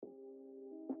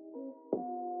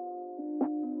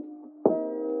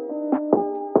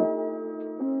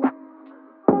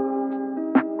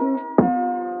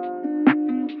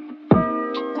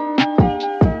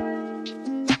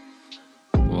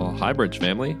Hi, Bridge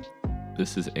family.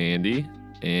 This is Andy,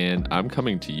 and I'm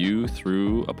coming to you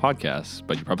through a podcast,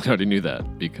 but you probably already knew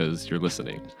that because you're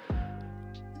listening.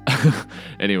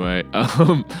 Anyway,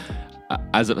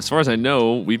 as far as I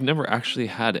know, we've never actually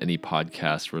had any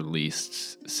podcasts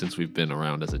released since we've been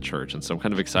around as a church, and so I'm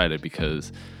kind of excited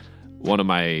because one of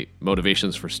my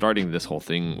motivations for starting this whole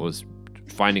thing was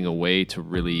finding a way to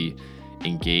really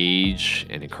engage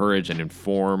and encourage and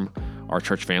inform our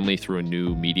church family through a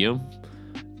new medium.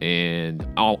 And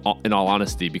in all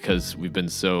honesty, because we've been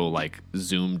so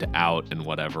zoomed out and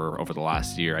whatever over the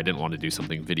last year, I didn't want to do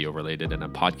something video related, and a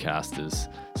podcast is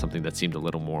something that seemed a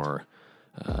little more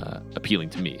appealing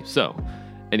to me. So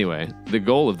anyway, the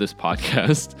goal of this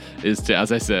podcast is to,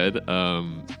 as I said,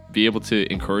 be able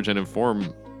to encourage and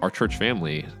inform our church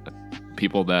family,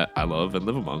 people that I love and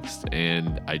live amongst,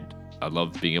 and I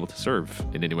love being able to serve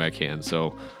in any way I can.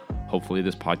 So hopefully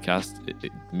this podcast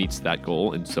it meets that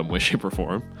goal in some way, shape, or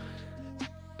form.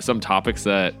 Some topics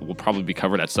that will probably be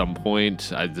covered at some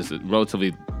point. This is a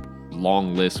relatively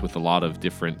long list with a lot of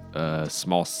different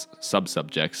small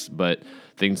sub-subjects, but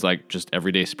things like just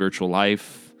everyday spiritual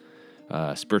life,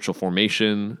 spiritual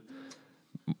formation,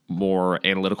 more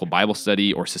analytical Bible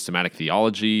study or systematic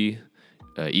theology,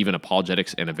 even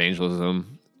apologetics and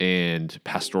evangelism, and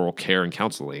pastoral care and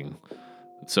counseling.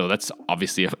 So that's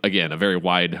obviously, again, a very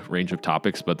wide range of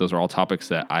topics, but those are all topics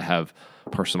that I have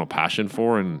personal passion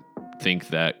for and think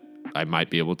that I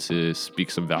might be able to speak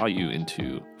some value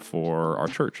into for our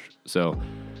church. So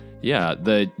yeah,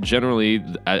 generally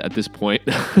at this point,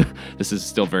 this is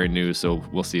still very new, so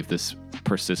we'll see if this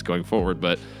persists going forward,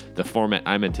 but the format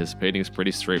I'm anticipating is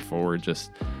pretty straightforward,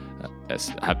 just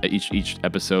have each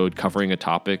episode covering a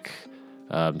topic,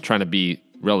 trying to be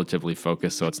relatively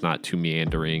focused so it's not too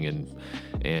meandering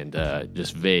and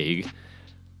just vague.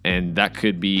 And that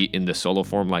could be in the solo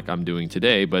form like I'm doing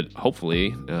today, but hopefully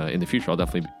in the future I'll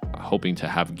definitely be hoping to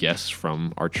have guests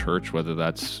from our church, whether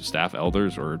that's staff,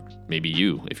 elders, or maybe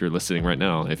you, if you're listening right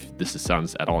now, if this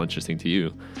sounds at all interesting to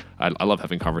you. I love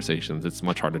having conversations. It's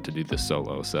much harder to do this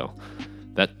solo, so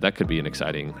that could be an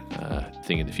exciting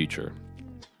thing in the future.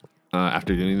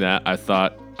 After doing that, I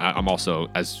thought I'm also,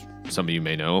 as some of you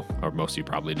may know, or most of you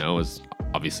probably know, is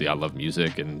obviously I love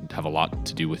music and have a lot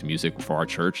to do with music for our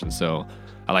church. And so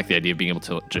I like the idea of being able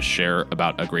to just share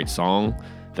about a great song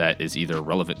that is either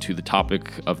relevant to the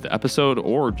topic of the episode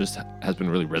or just has been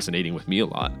really resonating with me a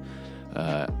lot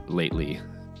lately.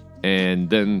 And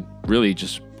then really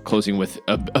just closing with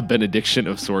a benediction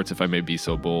of sorts, if I may be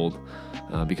so bold,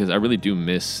 because I really do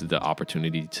miss the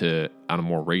opportunity to, on a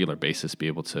more regular basis, be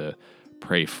able to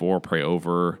pray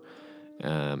over,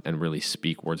 and really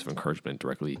speak words of encouragement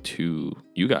directly to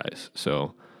you guys.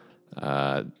 So,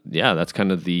 that's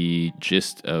kind of the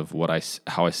gist of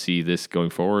how I see this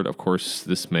going forward. Of course,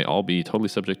 this may all be totally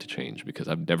subject to change because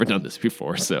I've never done this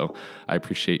before. So I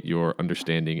appreciate your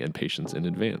understanding and patience in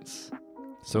advance.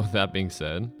 So with that being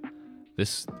said,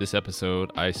 this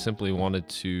episode, I simply wanted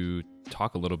to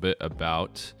talk a little bit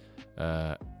about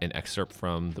an excerpt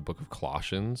from the book of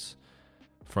Colossians,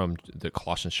 from the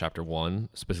Colossians chapter 1,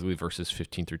 specifically verses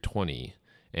 15 through 20.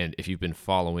 And if you've been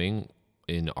following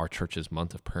in our church's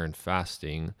month of prayer and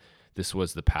fasting, this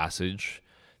was the passage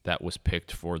that was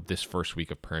picked for this first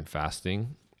week of prayer and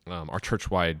fasting. Our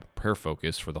church-wide prayer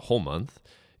focus for the whole month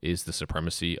is the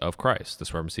supremacy of Christ, the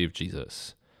supremacy of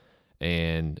Jesus.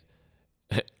 And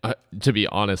to be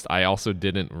honest, I also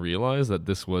didn't realize that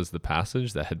this was the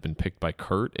passage that had been picked by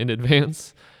Kurt in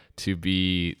advance to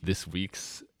be this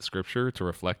week's scripture to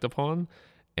reflect upon.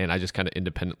 And I just kind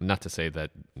of not to say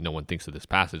that no one thinks of this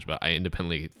passage, but I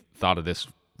independently thought of this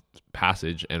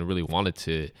passage and really wanted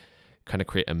to kind of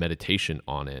create a meditation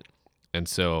on it. And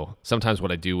so sometimes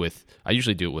what I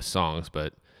usually do it with songs,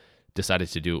 but decided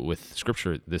to do it with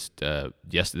scripture. This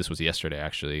was yesterday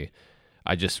actually.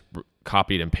 I just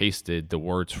copied and pasted the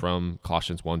words from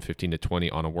Colossians 1, 15 to 20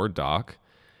 on a Word doc.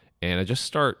 And I just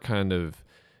start kind of,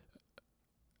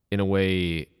 in a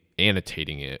way,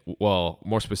 annotating it. Well,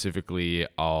 more specifically,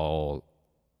 I'll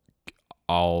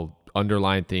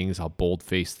underline things, I'll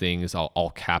boldface things, I'll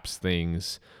all caps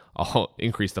things, I'll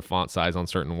increase the font size on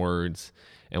certain words.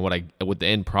 And what the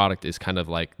end product is kind of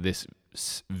like this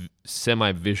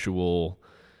semi-visual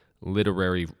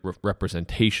literary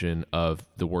representation of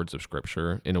the words of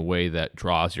Scripture in a way that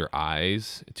draws your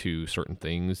eyes to certain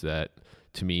things that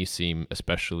to me seem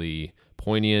especially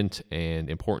poignant and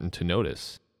important to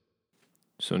notice.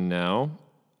 So now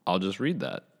I'll just read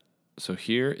that. So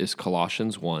here is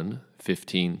Colossians 1,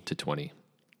 15 to 20.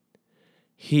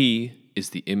 He is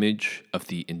the image of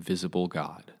the invisible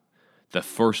God, the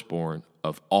firstborn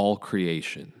of all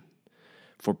creation.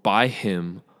 For by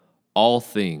him All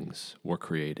things were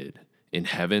created, in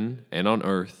heaven and on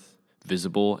earth,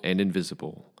 visible and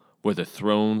invisible, whether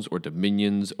thrones or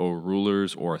dominions or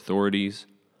rulers or authorities.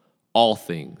 All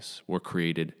things were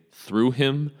created through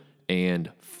him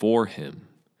and for him.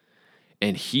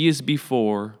 And he is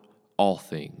before all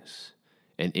things,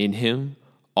 and in him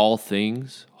all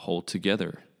things hold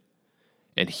together.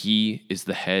 And he is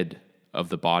the head of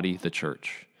the body, the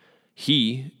church.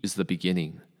 He is the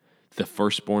beginning, the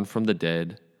firstborn from the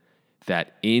dead,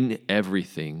 that in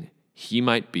everything he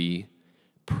might be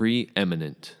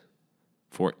preeminent.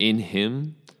 For in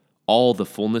him all the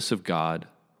fullness of God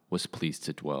was pleased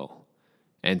to dwell,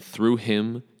 and through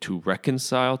him to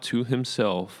reconcile to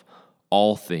himself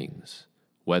all things,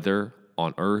 whether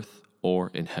on earth or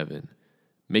in heaven,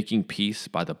 making peace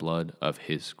by the blood of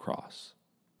his cross.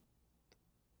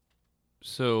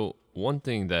 So, one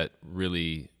thing that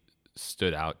really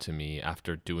stood out to me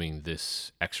after doing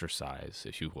this exercise,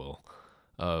 if you will,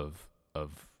 of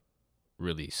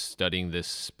really studying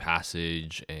this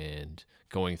passage and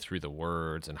going through the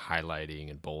words and highlighting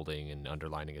and bolding and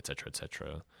underlining, etc.,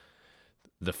 etc.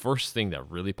 The first thing that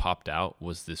really popped out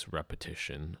was this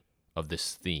repetition of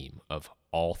this theme of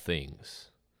all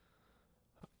things.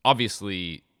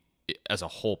 Obviously, as a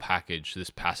whole package,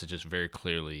 this passage is very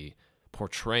clearly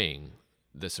portraying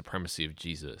the supremacy of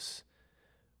Jesus,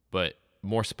 but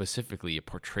more specifically, it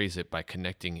portrays it by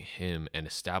connecting him and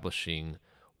establishing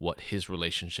what his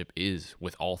relationship is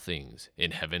with all things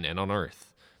in heaven and on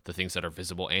earth, the things that are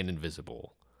visible and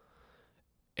invisible.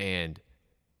 And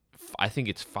I think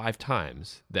it's 5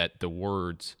 times that the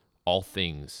words all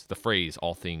things, the phrase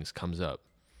all things comes up.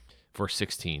 Verse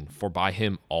 16, for by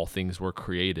him all things were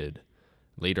created.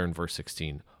 Later in verse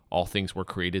 16, all things were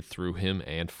created through him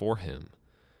and for him.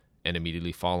 And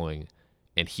immediately following,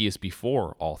 and he is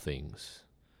before all things,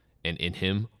 and in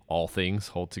him all things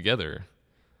hold together.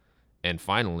 And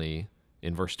finally,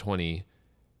 in verse 20,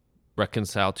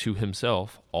 reconcile to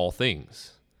himself all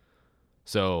things.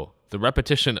 So the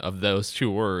repetition of those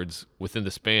 2 words within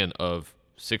the span of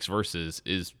 6 verses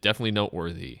is definitely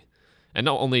noteworthy. And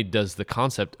not only does the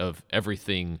concept of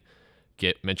everything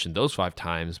get mentioned those 5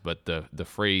 times, but the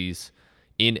phrase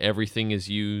in everything is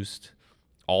used,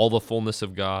 all the fullness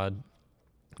of God.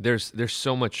 There's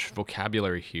so much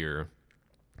vocabulary here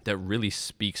that really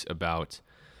speaks about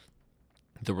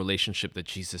the relationship that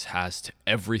Jesus has to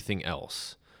everything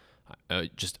else.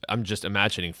 I'm just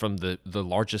imagining from the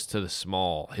largest to the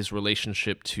small, his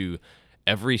relationship to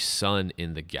every sun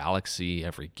in the galaxy,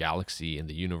 every galaxy in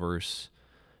the universe,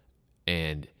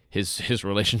 and his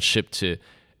relationship to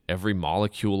every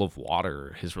molecule of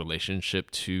water, his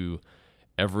relationship to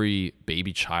every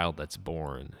baby child that's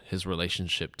born, his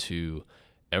relationship to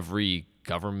every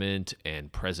government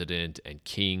and president and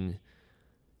king,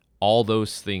 all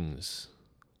those things,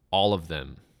 all of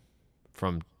them,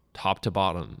 from top to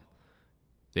bottom,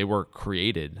 they were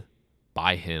created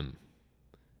by him.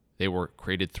 They were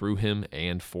created through him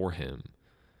and for him.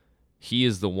 He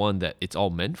is the one that it's all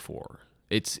meant for.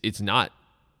 It's not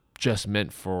just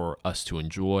meant for us to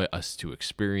enjoy, us to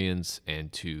experience,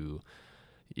 and to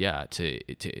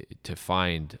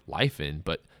find life in,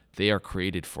 but they are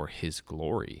created for his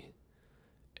glory.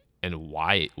 And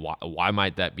why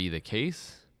might that be the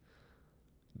case?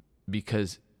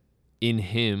 Because in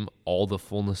him all the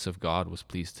fullness of God was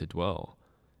pleased to dwell.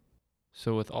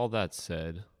 So with all that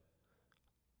said,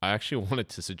 I actually wanted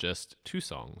to suggest 2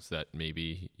 songs that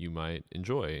maybe you might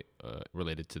enjoy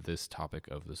related to this topic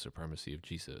of the supremacy of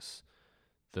Jesus.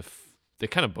 They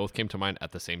kind of both came to mind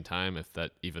at the same time, if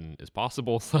that even is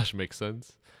possible / makes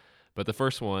sense. But the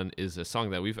first one is a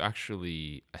song that we've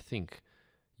actually, I think,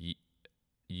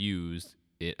 used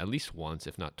it at least once,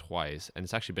 if not twice, and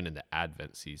it's actually been in the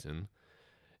Advent season.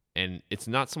 And it's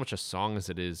not so much a song as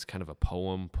it is kind of a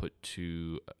poem put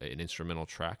to an instrumental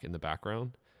track in the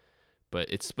background, but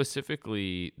it's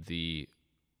specifically the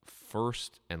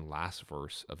first and last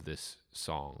verse of this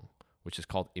song, which is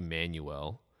called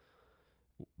Emmanuel,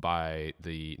 by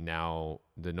the no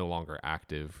longer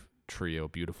active trio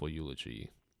Beautiful Eulogy.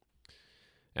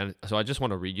 And so I just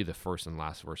want to read you the first and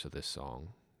last verse of this song.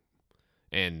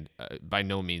 And by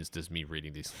no means does me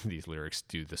reading these lyrics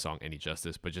do the song any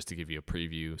justice, but just to give you a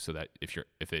preview so that if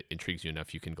it intrigues you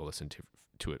enough, you can go listen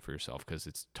to it for yourself, because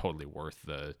it's totally worth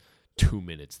the 2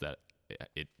 minutes that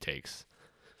it takes.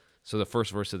 So the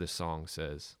first verse of this song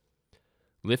says,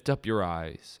 "Lift up your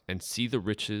eyes and see the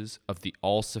riches of the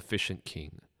all-sufficient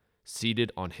King,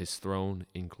 seated on his throne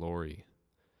in glory.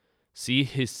 See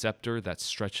his scepter that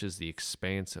stretches the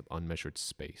expanse of unmeasured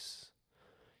space.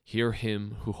 Hear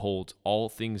him who holds all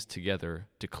things together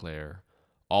declare,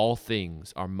 all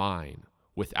things are mine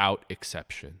without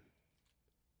exception.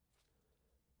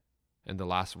 And the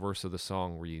last verse of the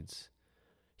song reads,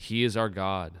 "He is our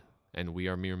God, and we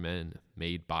are mere men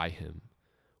made by him.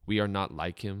 We are not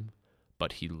like him,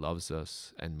 but he loves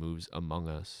us and moves among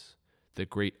us, the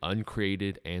great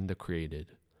uncreated and the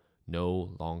created,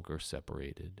 no longer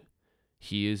separated.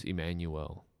 He is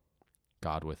Emmanuel,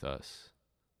 God with us."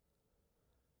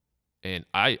 And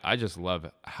I just love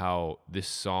how this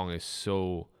song is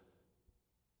so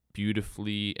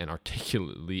beautifully and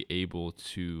articulately able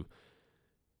to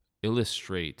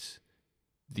illustrate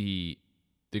the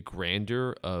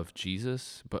grandeur of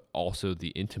Jesus, but also the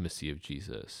intimacy of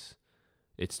Jesus.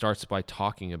 It starts by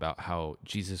talking about how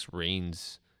Jesus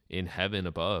reigns in heaven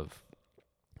above.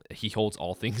 He holds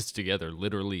all things together,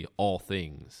 literally all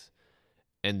things.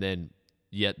 And then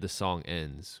yet the song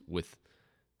ends with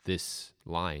this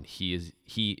line, he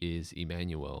is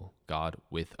Emmanuel, God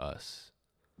with us.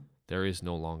 There is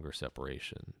no longer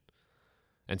separation.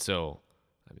 And so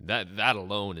I mean, that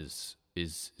alone is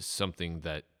something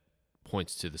that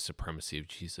points to the supremacy of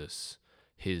Jesus,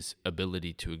 his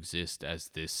ability to exist as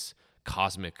this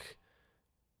cosmic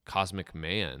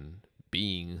man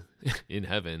being in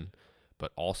heaven,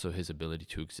 but also his ability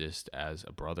to exist as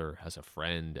a brother, as a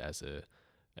friend, as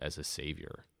a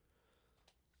savior.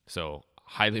 So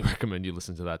highly recommend you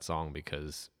listen to that song,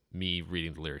 because me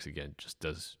reading the lyrics again just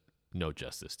does no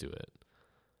justice to it.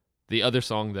 The other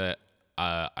song that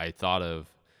I thought of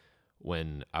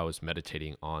when I was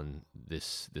meditating on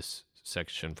this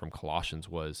section from Colossians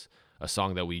was a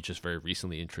song that we just very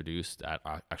recently introduced at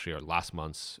actually our last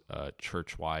month's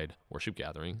church-wide worship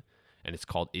gathering, and it's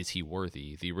called "Is He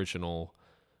Worthy?" The original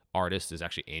artist is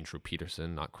actually Andrew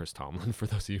Peterson, not Chris Tomlin, for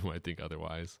those of you who might think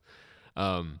otherwise.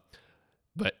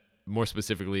 But more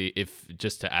specifically, if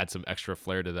just to add some extra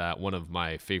flair to that, one of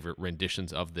my favorite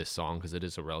renditions of this song, because it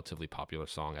is a relatively popular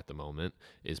song at the moment,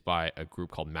 is by a group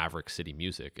called Maverick City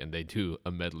Music, and they do a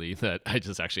medley that I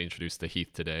just actually introduced to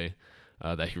Heath today,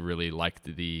 that he really liked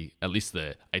at least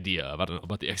the idea of. I don't know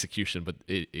about the execution, but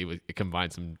it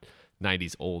combined some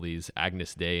 90s oldies,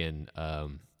 Agnes Day, and I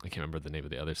can't remember the name of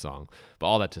the other song, but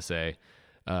all that to say,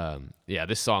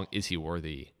 this song, "Is He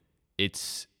Worthy?"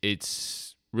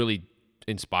 It's really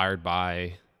inspired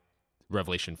by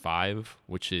Revelation 5,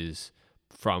 which is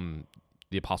from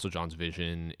the Apostle John's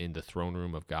vision in the throne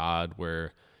room of God,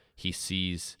 where he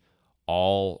sees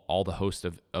all the host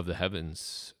of the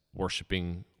heavens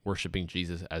worshiping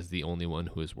Jesus as the only one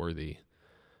who is worthy.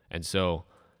 And so,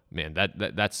 man,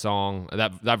 that song,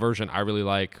 that version I really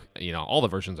like. You know, all the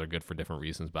versions are good for different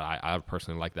reasons, but I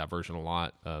personally like that version a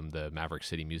lot, the Maverick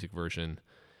City Music version.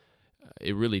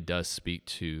 It really does speak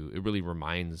to, it really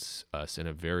reminds us in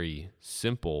a very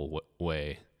simple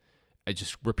way. I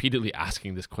just repeatedly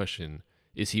asking this question,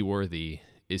 is he worthy?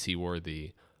 Is he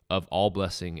worthy of all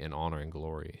blessing and honor and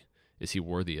glory? Is he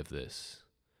worthy of this?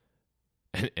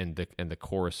 And the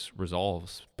chorus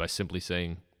resolves by simply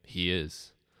saying he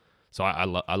is. So I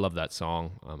love that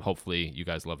song. Hopefully you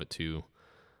guys love it too.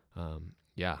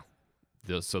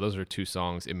 So those are two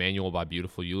songs, Emmanuel by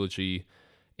Beautiful Eulogy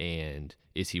and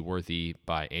Is He Worthy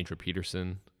by Andrew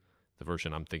Peterson, the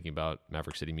version I'm thinking about,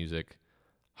 Maverick City Music.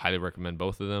 Highly recommend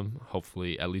both of them.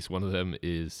 Hopefully at least one of them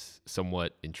is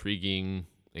somewhat intriguing,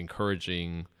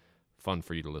 encouraging, fun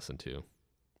for you to listen to.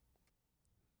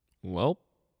 Well,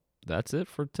 that's it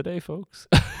for today, folks.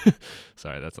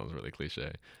 Sorry, that sounds really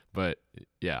cliche. But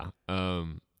yeah,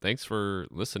 thanks for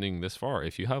listening this far.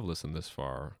 If you have listened this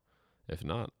far, if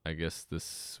not, I guess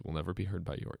this will never be heard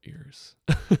by your ears.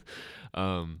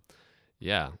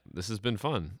 This has been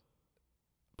fun.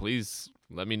 Please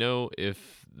let me know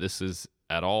if this is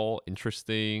at all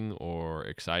interesting or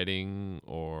exciting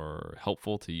or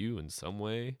helpful to you in some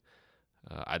way.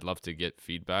 I'd love to get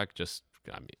feedback,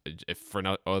 if for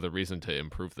no other reason, to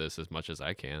improve this as much as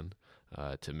I can,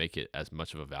 to make it as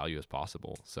much of a value as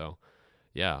possible. So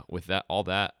yeah, with all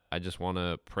that, I just want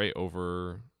to pray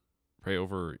over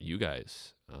you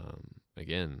guys.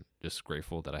 Again, just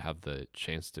grateful that I have the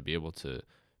chance to be able to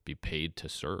be paid to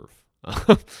serve.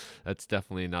 That's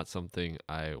definitely not something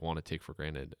I want to take for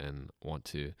granted, and want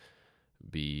to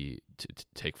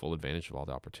take full advantage of all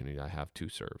the opportunity I have to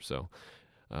serve. So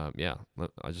I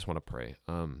just want to pray.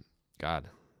 God,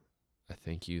 I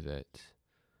thank you that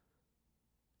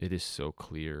it is so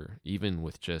clear, even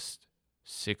with just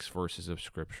 6 verses of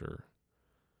scripture,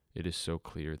 it is so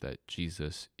clear that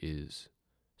Jesus is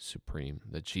supreme,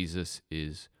 that Jesus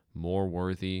is more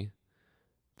worthy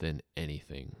than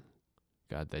anything.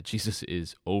 God, that Jesus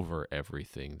is over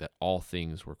everything, that all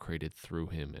things were created through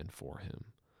him and for him.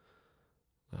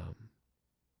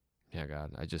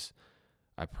 God,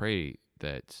 I pray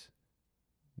that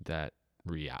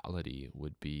reality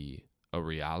would be a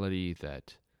reality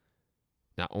that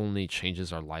not only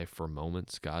changes our life for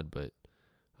moments, God, but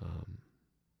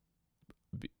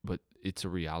it's a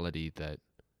reality that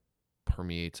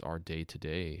permeates our day to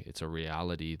day. It's a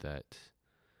reality that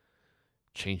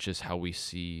changes how we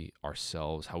see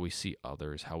ourselves, how we see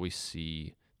others, how we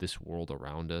see this world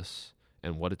around us,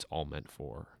 and what it's all meant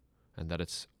for, and that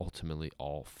it's ultimately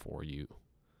all for you.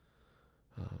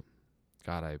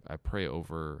 God, I pray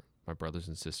over my brothers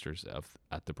and sisters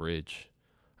at the Bridge.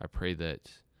 I pray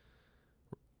that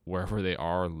wherever they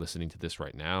are listening to this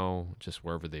right now, just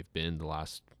wherever they've been the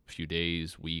last few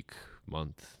days, week,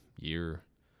 month, year,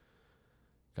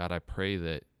 God, I pray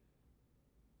that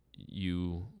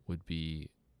you would be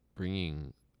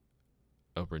bringing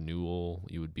a renewal.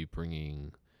 You would be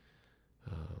bringing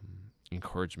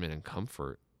encouragement and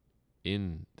comfort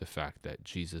in the fact that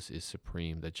Jesus is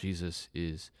supreme, that Jesus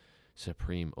is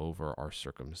supreme over our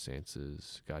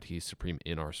circumstances. God, he's supreme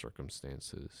in our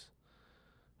circumstances.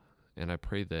 And I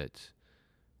pray that,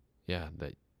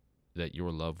 that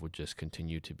your love would just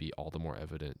continue to be all the more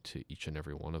evident to each and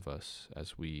every one of us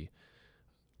as we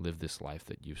live this life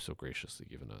that you've so graciously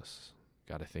given us.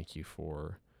 God, I thank you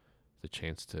for the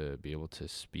chance to be able to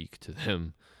speak to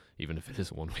them, even if it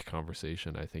is a one-way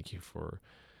conversation. I thank you for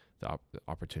the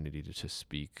opportunity to just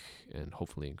speak and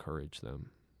hopefully encourage them.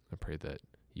 I pray that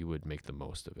you would make the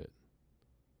most of it.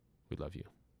 We love you.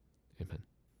 Amen.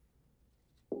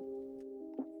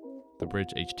 The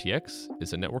Bridge HTX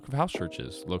is a network of house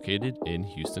churches located in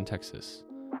Houston, Texas.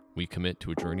 We commit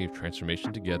to a journey of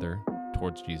transformation together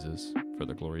towards Jesus for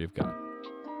the glory of God.